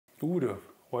Bude,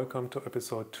 welcome to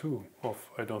episode 2 of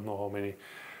I don't know how many.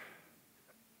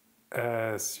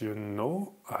 As you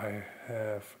know, I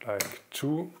have like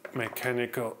 2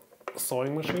 mechanical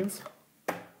sewing machines.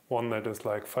 One that is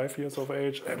like 5 years of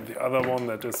age and the other one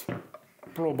that is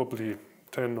probably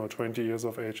 10 or 20 years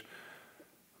of age.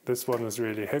 This one is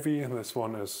really heavy and this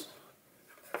one is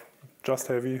just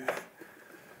heavy.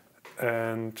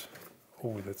 And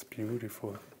oh, that's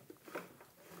beautiful.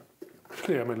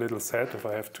 Actually, I'm a little sad if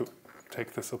I have to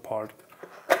take this apart.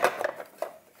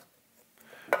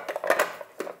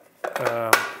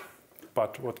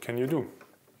 But what can you do?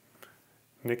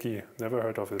 Nikki, never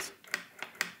heard of this.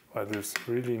 But this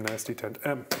really nice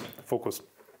detent. Focus.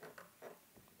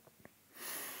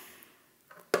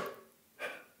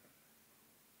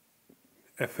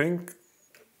 I think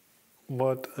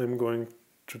what I'm going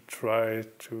to try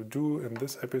to do in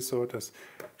this episode is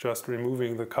just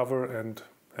removing the cover and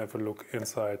have a look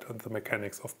inside at the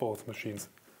mechanics of both machines.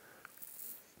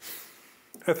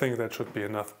 I think that should be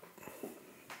enough.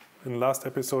 In the last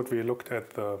episode we looked at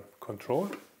the control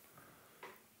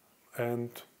and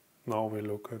now we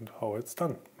look at how it's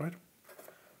done, right?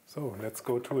 So let's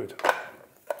go to it.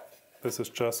 This is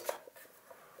just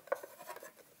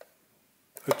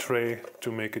a tray to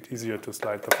make it easier to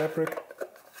slide the fabric,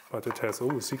 but it has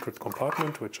a secret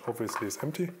compartment which obviously is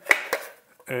empty,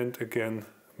 and again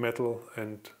metal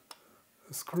and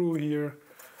a screw here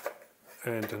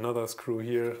and another screw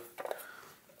here.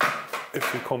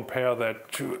 If we compare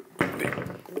that to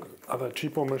the other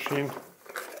cheaper machine,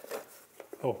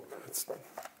 I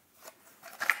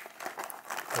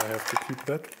have to keep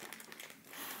that.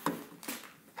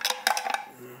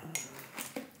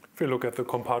 If you look at the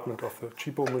compartment of the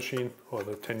cheapo machine, or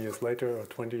the 10 years later or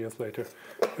 20 years later,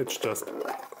 it's just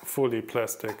fully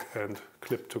plastic and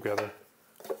clipped together.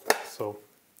 So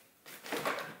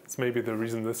it's maybe the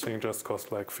reason this thing just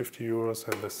cost like 50 euros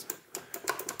and this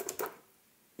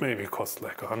maybe cost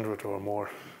like 100 or more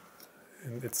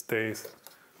in its days.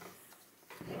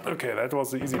 Okay, that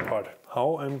was the easy part.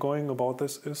 How I'm going about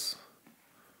this is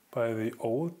by the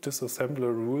old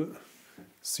disassembler rule: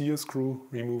 see a screw,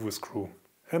 remove a screw,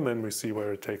 and then we see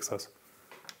where it takes us.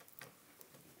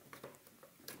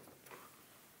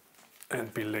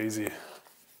 And be lazy.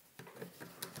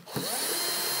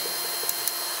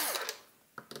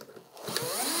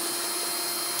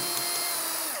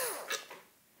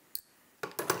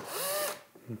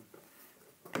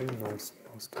 Okay, no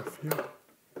stuff here.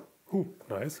 Ooh,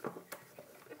 nice.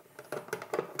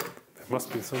 There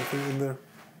must be something in there.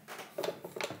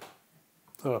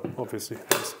 Oh, obviously,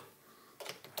 yes.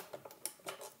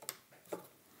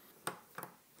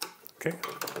 Okay.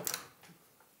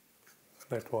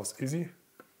 That was easy.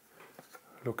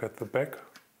 Look at the back.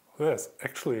 There's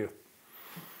actually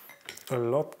a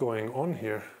lot going on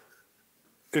here.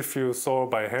 If you sew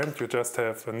by hand, you just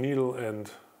have a needle and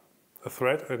a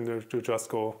thread and you just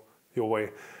go your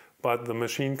way. But the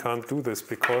machine can't do this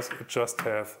because it just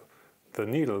has the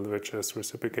needle which is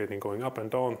reciprocating going up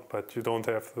and down, but you don't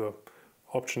have the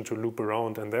option to loop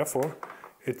around, and therefore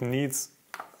it needs,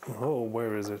 oh,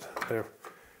 where is it? There.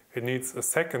 It needs a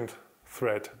second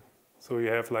thread. So you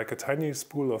have like a tiny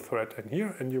spool of thread in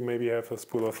here, and you maybe have a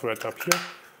spool of thread up here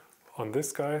on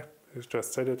this guy. You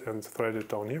just set it and thread it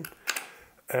down here.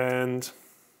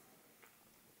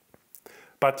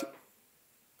 But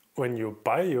when you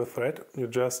buy your thread, you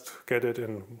just get it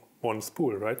in one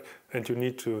spool, right? And you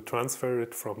need to transfer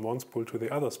it from one spool to the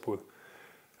other spool.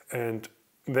 And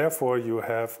therefore you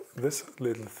have this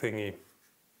little thingy.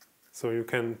 So you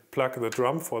can plug the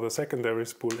drum for the secondary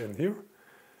spool in here.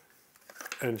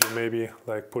 And you maybe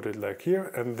like put it like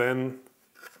here, and then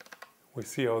we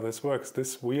see how this works.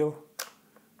 This wheel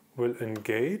will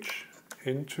engage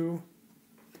into,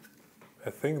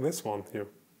 I think, this one here,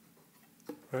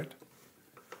 right?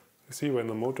 You see when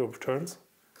the motor turns,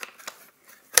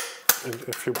 and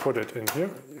if you put it in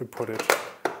here, you put it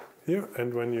here,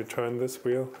 and when you turn this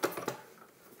wheel,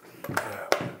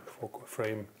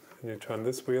 frame, and you turn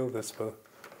this wheel, this will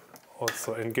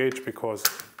also engage because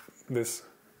this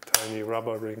tiny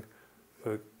rubber ring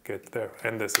will get there.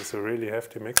 And this is a really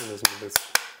hefty mechanism. This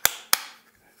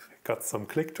got some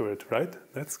click to it, right?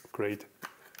 That's great.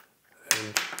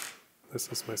 And this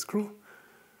is my screw.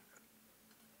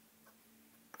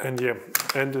 And yeah,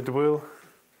 and it will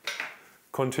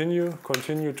continue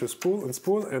to spool and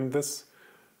spool, and this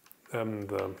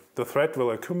the thread will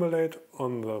accumulate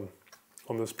on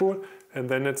the spool, and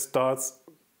then it starts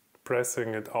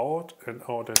pressing it out and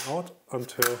out and out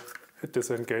until it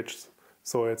disengages,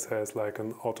 so it has like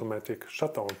an automatic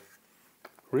shutdown.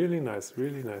 Really nice,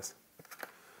 really nice.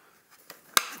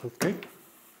 Okay.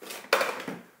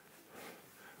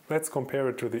 let's compare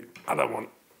it to the other one.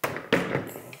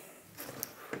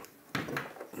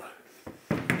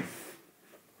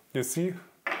 You see,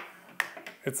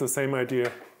 it's the same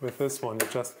idea with this one. You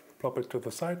just plop it to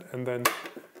the side and then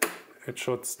it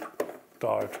should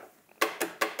start.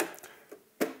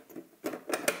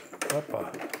 Hoppa.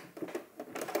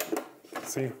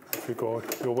 See, if you go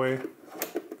your way,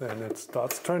 then it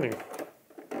starts turning.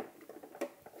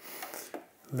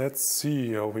 Let's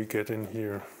see how we get in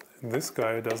here. This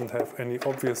guy doesn't have any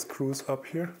obvious screws up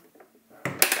here.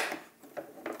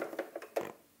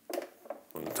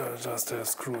 Just has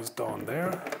screws down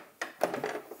there.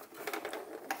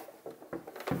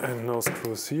 And no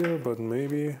screws here, but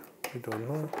maybe, we don't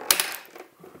know.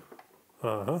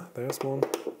 There's one.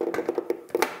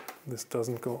 This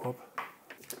doesn't go up.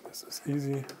 This is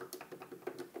easy.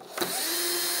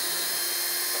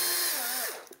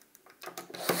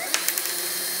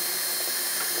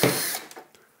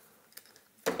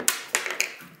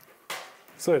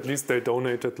 So at least they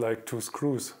donated like 2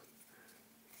 screws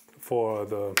for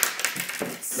the...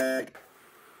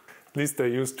 At least they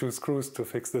used 2 screws to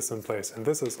fix this in place. And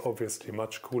this is obviously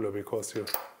much cooler because you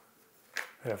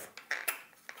have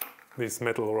these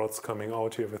metal rods coming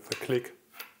out here with the click.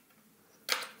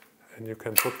 And you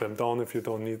can put them down if you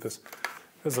don't need this.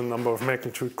 It's a number of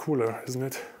magnitude cooler, isn't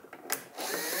it?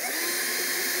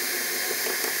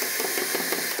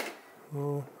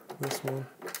 Oh, this one.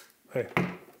 Hey.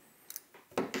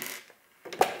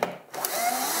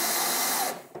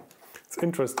 It's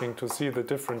interesting to see the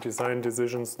different design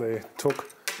decisions they took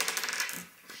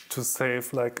to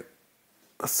save like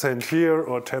a cent here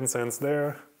or 10 cents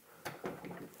there.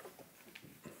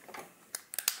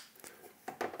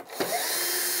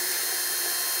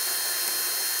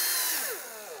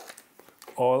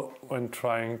 All when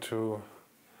trying to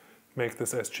make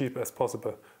this as cheap as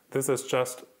possible. This is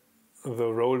just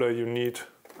the roller you need.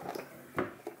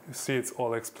 You see it's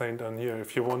all explained on here.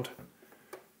 If you want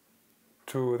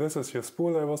to, this is your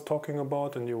spool I was talking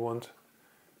about, and you want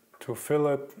to fill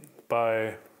it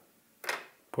by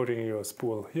putting your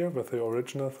spool here with the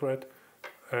original thread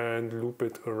and loop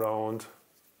it around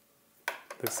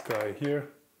this guy here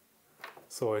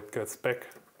so it gets back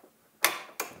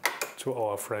to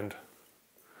our friend,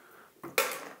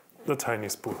 the tiny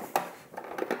spool.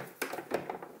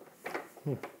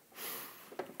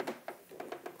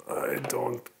 I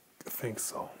don't think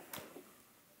so.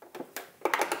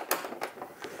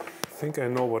 I think I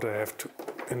know what I have to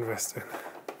invest in.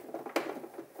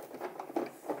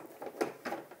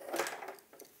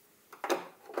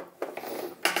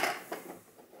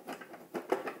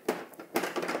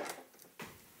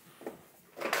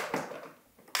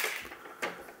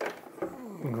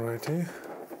 Righty.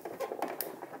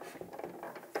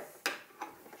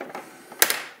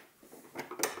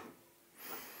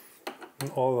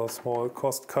 And all those small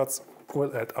cost cuts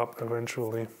will add up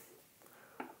eventually.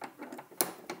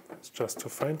 It's just to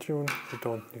fine tune. We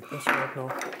don't need this right now.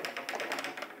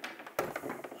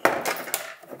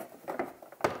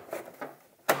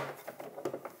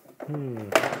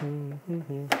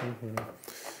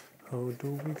 How do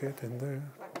we get in there?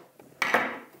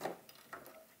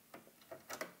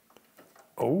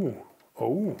 Oh,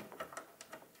 oh.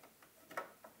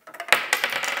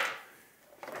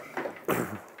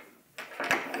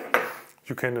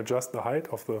 You can adjust the height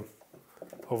of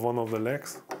one of the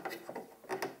legs.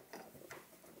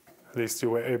 At least you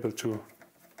were able to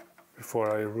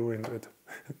before I ruined it.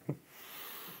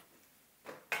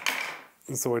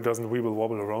 So it doesn't wibble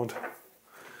wobble around.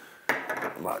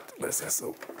 But this is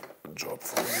a job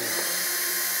for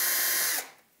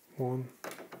you. 1,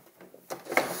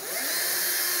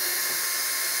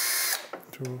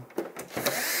 2,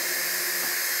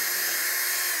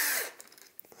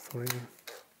 3.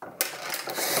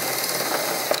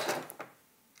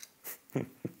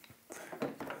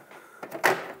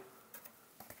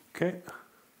 Okay.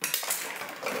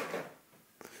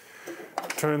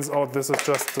 Turns out this is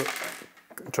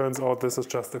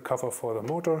just the cover for the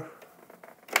motor.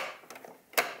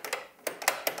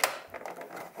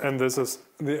 And this is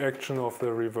the action of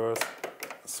the reverse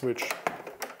switch.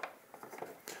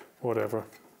 Whatever.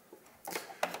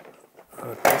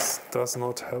 This does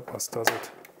not help us, does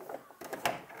it?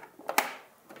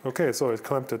 Okay, so it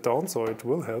clamped it down, so it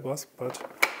will help us, but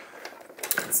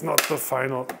it's not the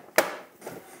final.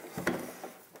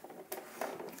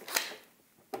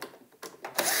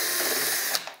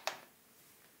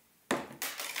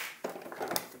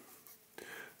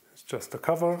 It's just a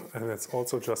cover, and it's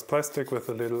also just plastic with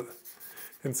a little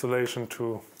insulation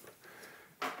to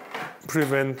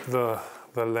prevent the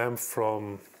lamp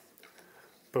from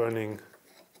burning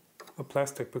the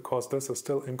plastic, because this is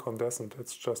still incandescent.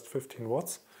 It's just 15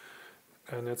 watts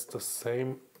and it's the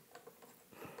same.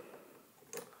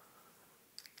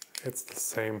 It's the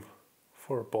same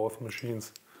for both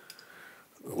machines.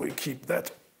 We keep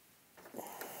that.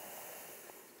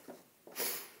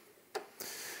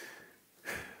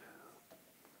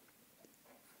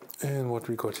 And what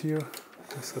we got here,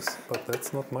 this is, but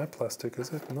that's not my plastic,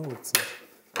 is it? No, it's not.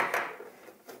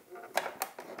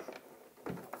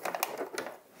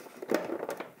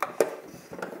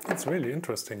 It's really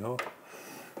interesting how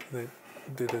they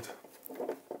did it.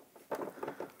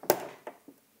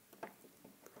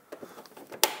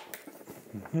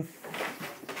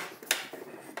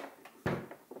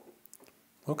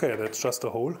 Okay, that's just a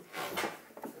hole.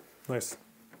 Nice.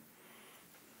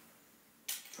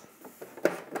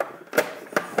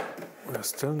 We're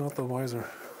still not the wiser.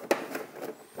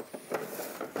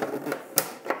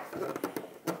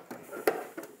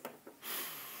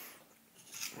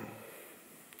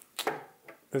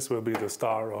 This will be the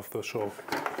star of the show.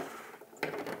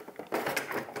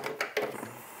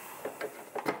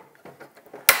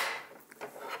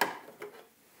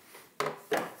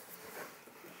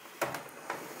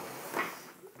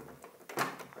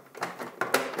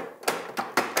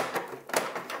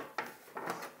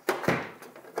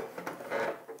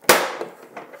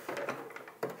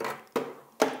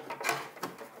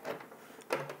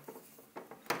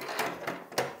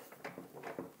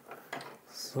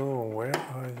 So where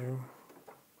are you?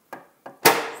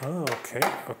 Oh, okay.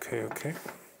 I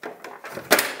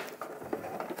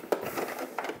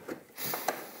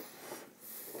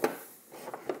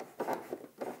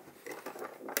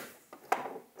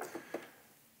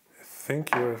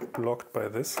think you're blocked by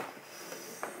this.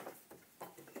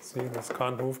 See, this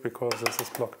can't move because this is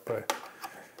blocked by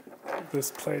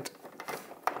this plate.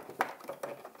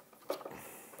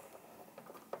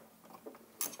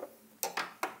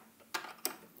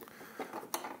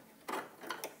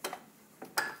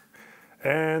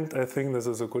 And I think this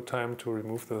is a good time to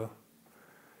remove the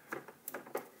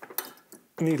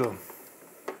needle,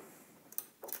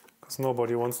 because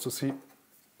nobody wants to see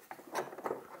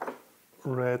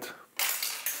red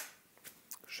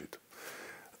shit.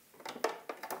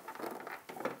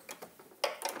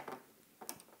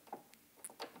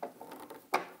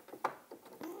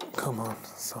 Come on,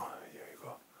 so here you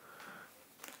go.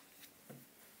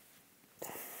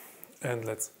 And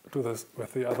let's do this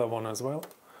with the other one as well.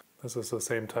 This is the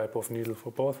same type of needle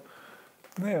for both.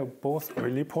 They are both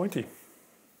really pointy.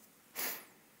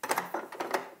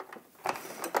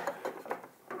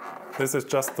 This is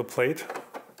just the plate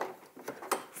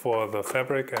for the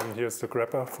fabric, and here's the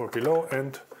grabber for below,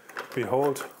 and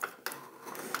behold,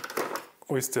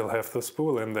 we still have the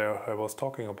spool in there I was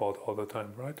talking about all the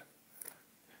time, right?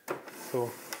 So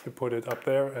you put it up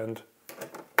there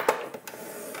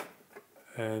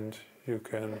and you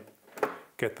can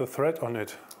get the thread on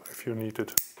it if you need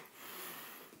it.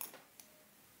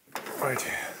 Right.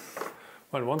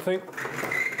 Well, one thing,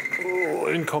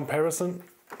 in comparison,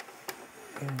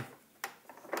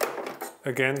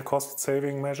 again,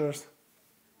 cost-saving measures,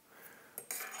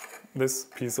 this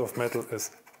piece of metal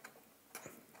is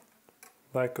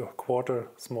like a quarter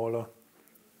smaller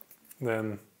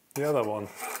than the other one.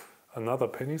 Another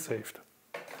penny saved.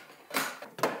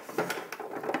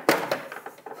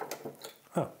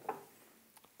 Ah,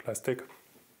 plastic.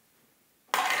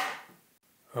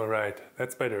 Alright,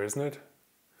 that's better, isn't it?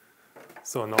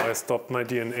 So now I stopped my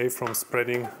DNA from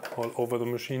spreading all over the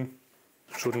machine.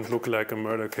 Shouldn't look like a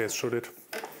murder case, should it?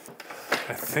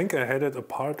 I think I had it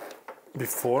apart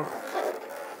before,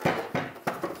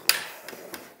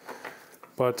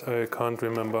 but I can't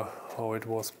remember how it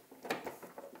was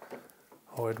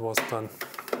done.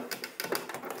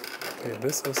 Okay,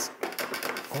 this is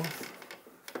off.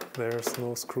 There's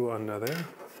no screw under there.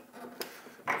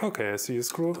 Okay, I see a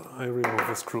screw, I remove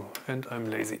the screw, and I'm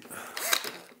lazy.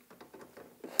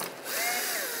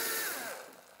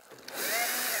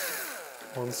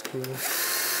 One screw,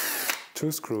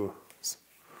 two screws.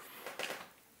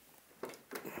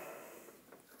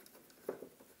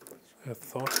 I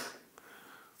thought.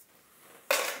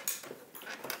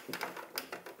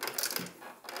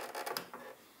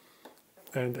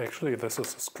 And actually this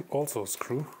is also a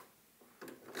screw.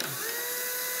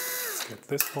 Let's get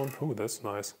this one. Oh, that's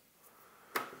nice.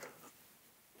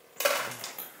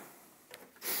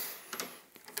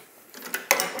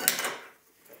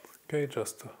 Okay,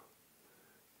 just a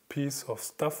piece of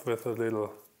stuff with a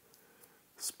little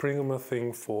Springer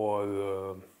thing for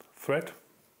the thread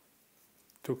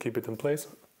to keep it in place.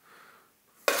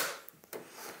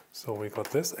 So we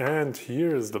got this, and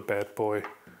here is the bad boy.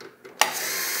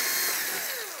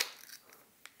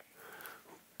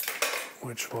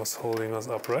 which was holding us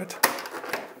upright.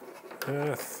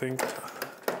 I think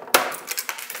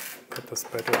that is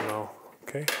better now.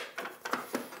 Okay.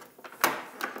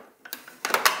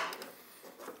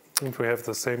 And we have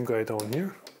the same guy down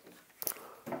here.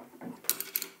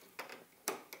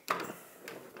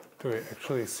 Do you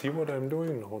actually see what I'm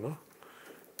doing? No?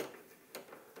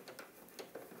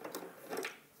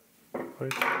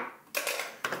 Right.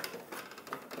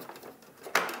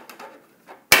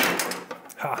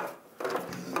 Ha!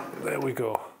 There we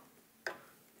go.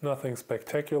 Nothing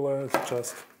spectacular, it's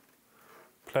just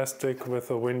plastic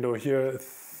with a window here. I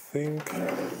think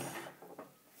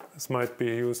this might be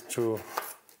used to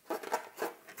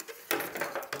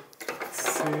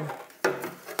see. Take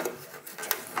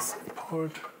this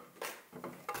apart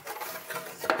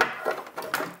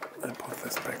and put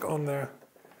this back on there.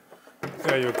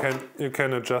 Yeah, you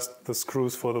can adjust the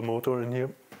screws for the motor in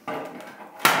here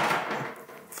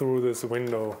through this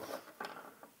window,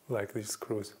 like these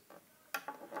screws.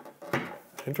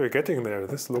 And we're getting there.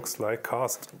 This looks like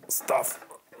cast stuff,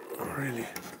 really.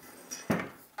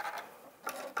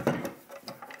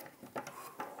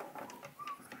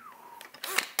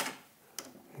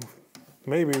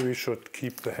 Maybe we should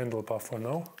keep the handlebar for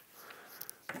now.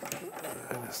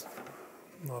 It's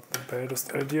not the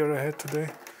baddest idea I had today.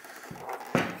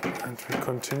 And we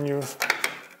continue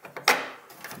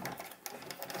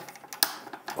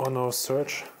on our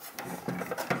search.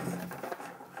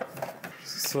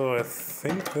 So I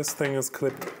think this thing is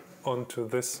clipped onto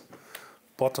this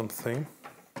bottom thing.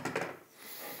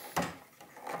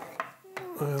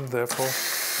 And therefore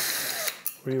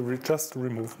we just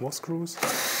remove more screws,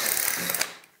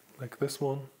 like this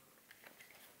one,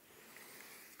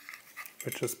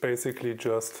 which is basically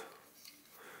just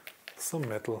some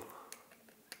metal.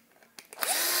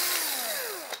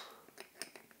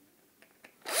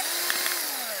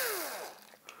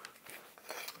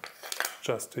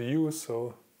 Just to use,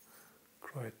 so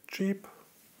quite cheap.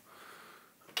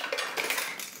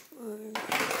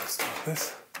 Let's do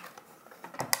this.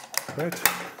 Right.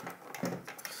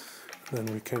 Then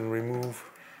we can remove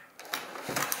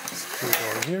the screw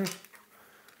down here.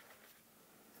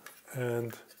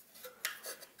 And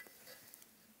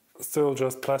still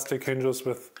just plastic hinges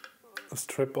with a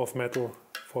strip of metal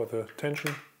for the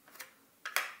tension.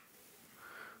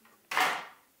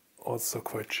 Also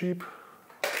quite cheap.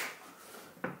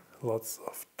 Lots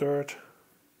of dirt.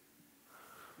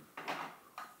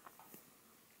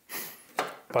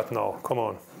 But no, come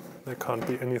on. There can't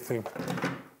be anything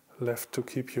left to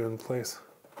keep you in place.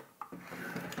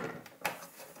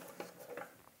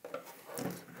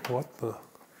 What the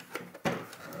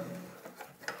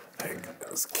heck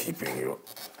is keeping you?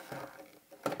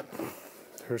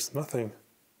 There's nothing.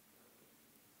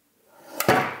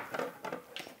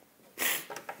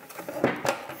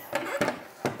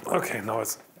 Okay, now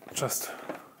it's just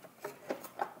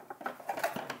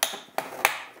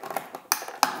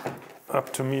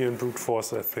up to me in brute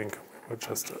force, I think. We're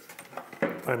just,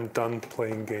 I'm done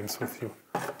playing games with you.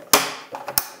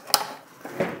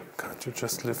 Can't you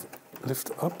just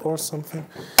lift up or something?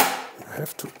 You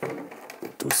have to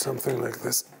do something like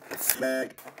this.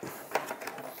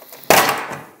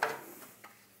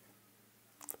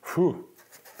 Whew.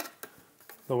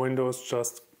 The window's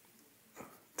just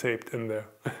taped in there.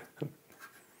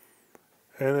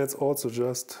 And it's also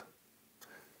just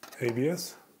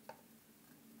ABS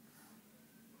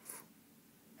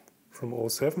from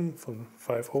 07, from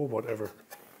 50, whatever.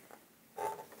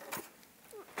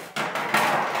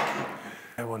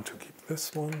 I want to keep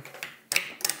this one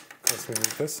because we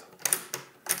need this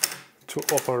to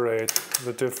operate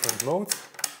the different modes.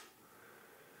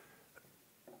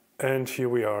 And here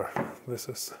we are. This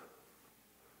is.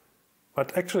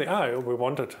 But actually,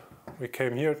 we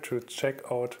came here to check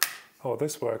out how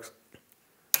this works,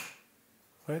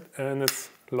 right? And it's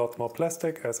a lot more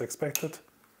plastic as expected.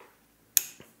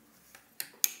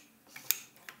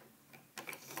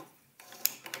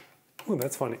 Oh,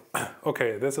 that's funny.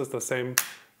 Okay, this is the same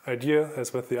idea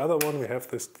as with the other one. We have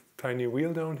this tiny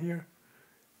wheel down here.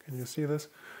 Can you see this?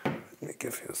 Let me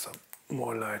give you some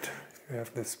more light. You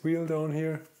have this wheel down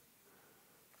here,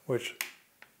 which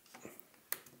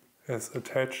is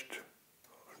attached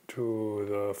to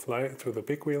the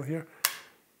big wheel here,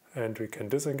 and we can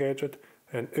disengage it.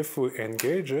 And if we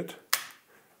engage it,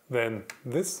 then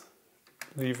this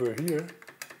lever here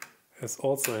is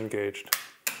also engaged.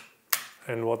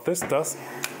 And what this does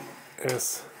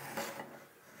is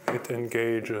it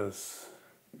engages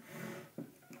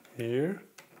here.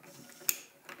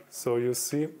 So you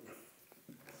see,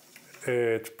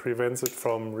 it prevents it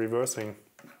from reversing.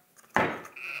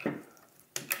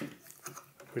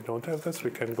 we don't have this,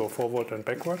 we can go forward and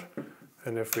backward.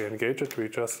 And if we engage it, we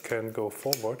just can go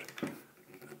forward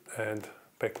and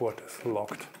backward is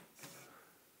locked.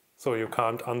 So you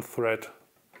can't unthread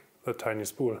the tiny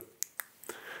spool.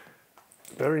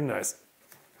 Very nice.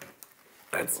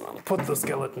 Let's put the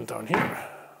skeleton down here.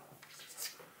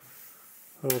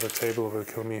 Oh, the table will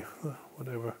kill me.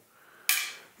 Whatever.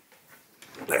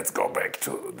 Let's go back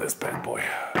to this bad boy.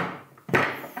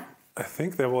 I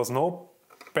think there was no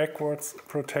backwards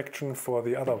protection for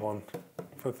the other one,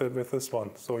 with this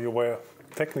one. So you were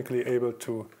technically able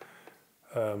to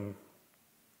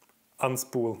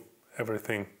unspool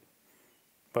everything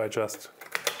by just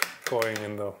going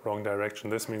in the wrong direction.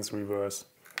 This means reverse.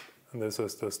 And this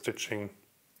is the stitching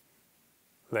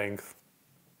length.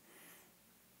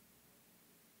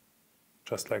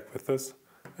 Just like with this.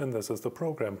 And this is the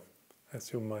program,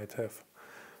 as you might have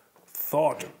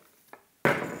thought.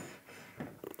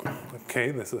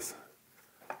 Okay, this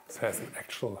has an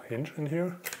actual hinge in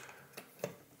here.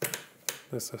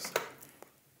 This is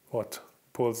what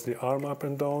pulls the arm up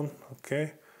and down.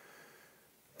 Okay.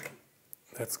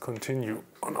 Let's continue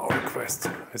on our quest.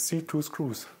 I see 2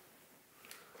 screws.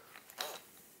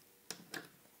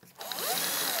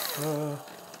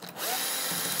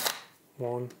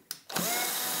 1,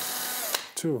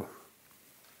 2.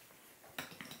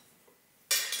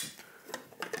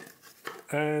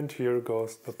 And here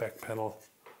goes the back panel.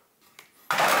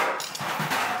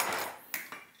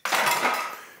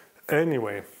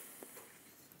 Anyway,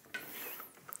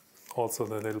 also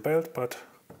the little belt, but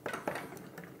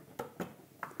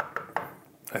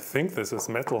I think this is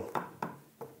metal.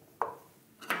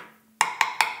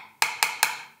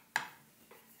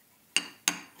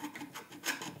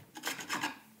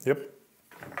 Yep,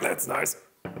 that's nice.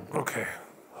 Okay,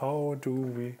 how do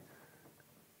we...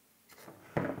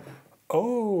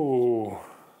 Oh!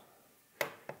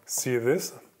 See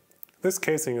this? This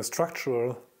casing is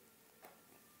structural.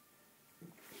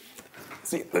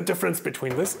 See the difference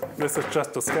between this? This is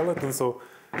just a skeleton, so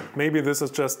maybe this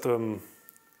is just a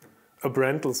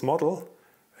Brandl's model,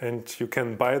 and you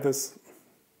can buy this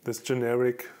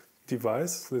generic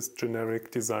device, this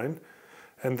generic design,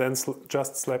 and then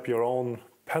just slap your own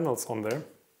panels on there,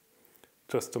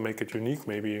 just to make it unique.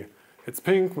 Maybe it's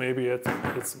pink, maybe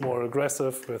it's more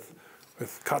aggressive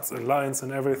with cuts and lines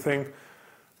and everything.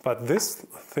 But this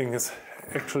thing is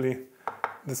actually,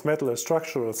 this metal is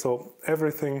structural, so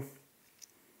everything,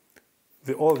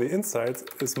 all the insides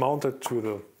is mounted to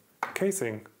the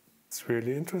casing. It's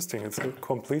really interesting. It's a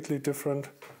completely different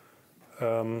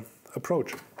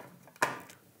approach.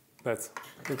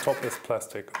 The top is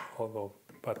plastic,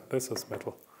 but this is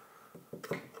metal.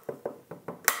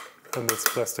 And it's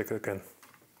plastic again.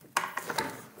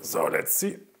 So let's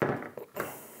see.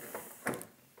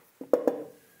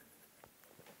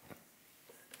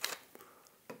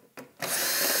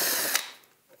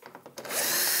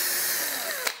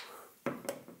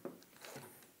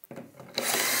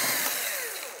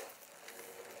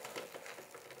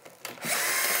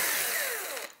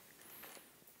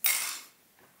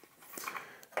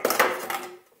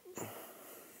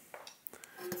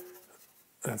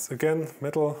 It's again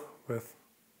metal with,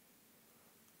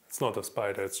 it's not a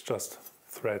spider, it's just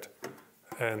thread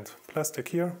and plastic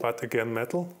here, but again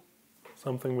metal,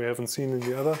 something we haven't seen in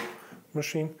the other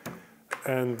machine.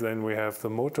 And then we have the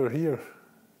motor here,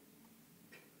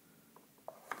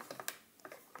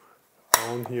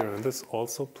 down here, and this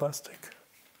also plastic.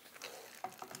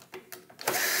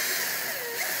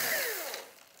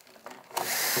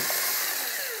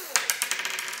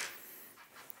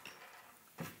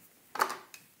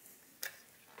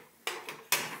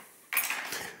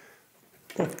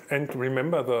 And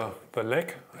remember the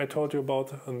leg I told you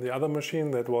about on the other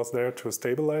machine that was there to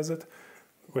stabilize it?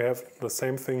 We have the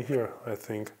same thing here, I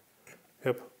think.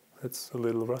 Yep, it's a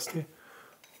little rusty,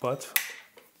 but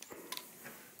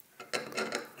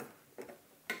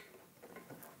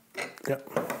yeah.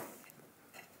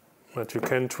 But you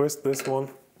can twist this one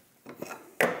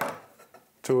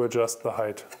to adjust the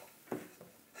height.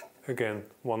 Again,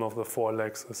 one of the 4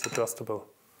 legs is adjustable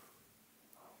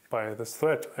by this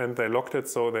thread, and they locked it,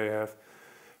 so they have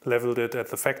leveled it at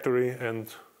the factory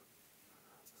and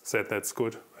said that's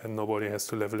good and nobody has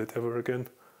to level it ever again.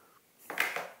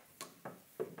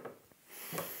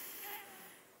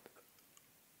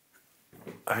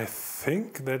 I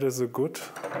think that is a good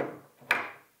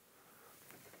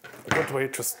way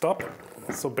to stop.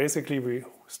 So basically we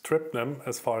stripped them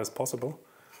as far as possible.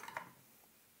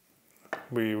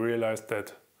 We realized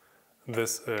that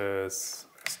this is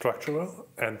structural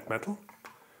and metal.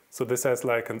 So this has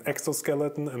like an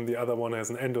exoskeleton and the other one has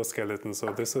an endoskeleton.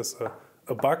 So this is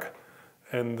a bug,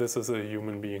 and this is a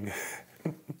human being.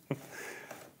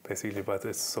 Basically, but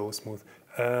it's so smooth.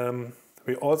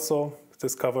 We also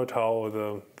discovered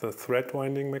how the thread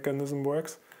winding mechanism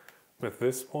works with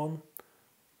this one.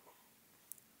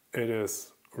 It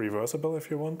is reversible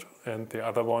if you want, and the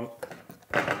other one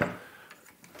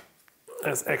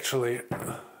is actually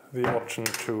the option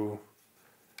to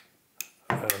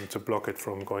block it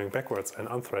from going backwards and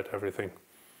unthread everything.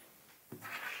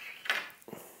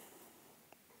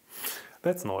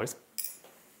 That's nice.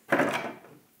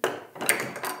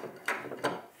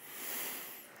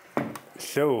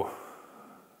 So,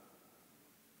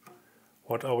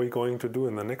 what are we going to do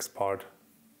in the next part?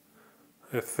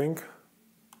 I think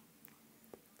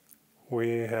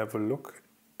we have a look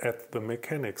at the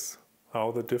mechanics,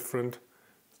 how the different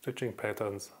stitching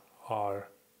patterns are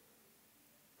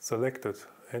selected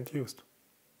and used.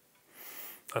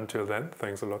 Until then,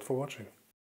 thanks a lot for watching.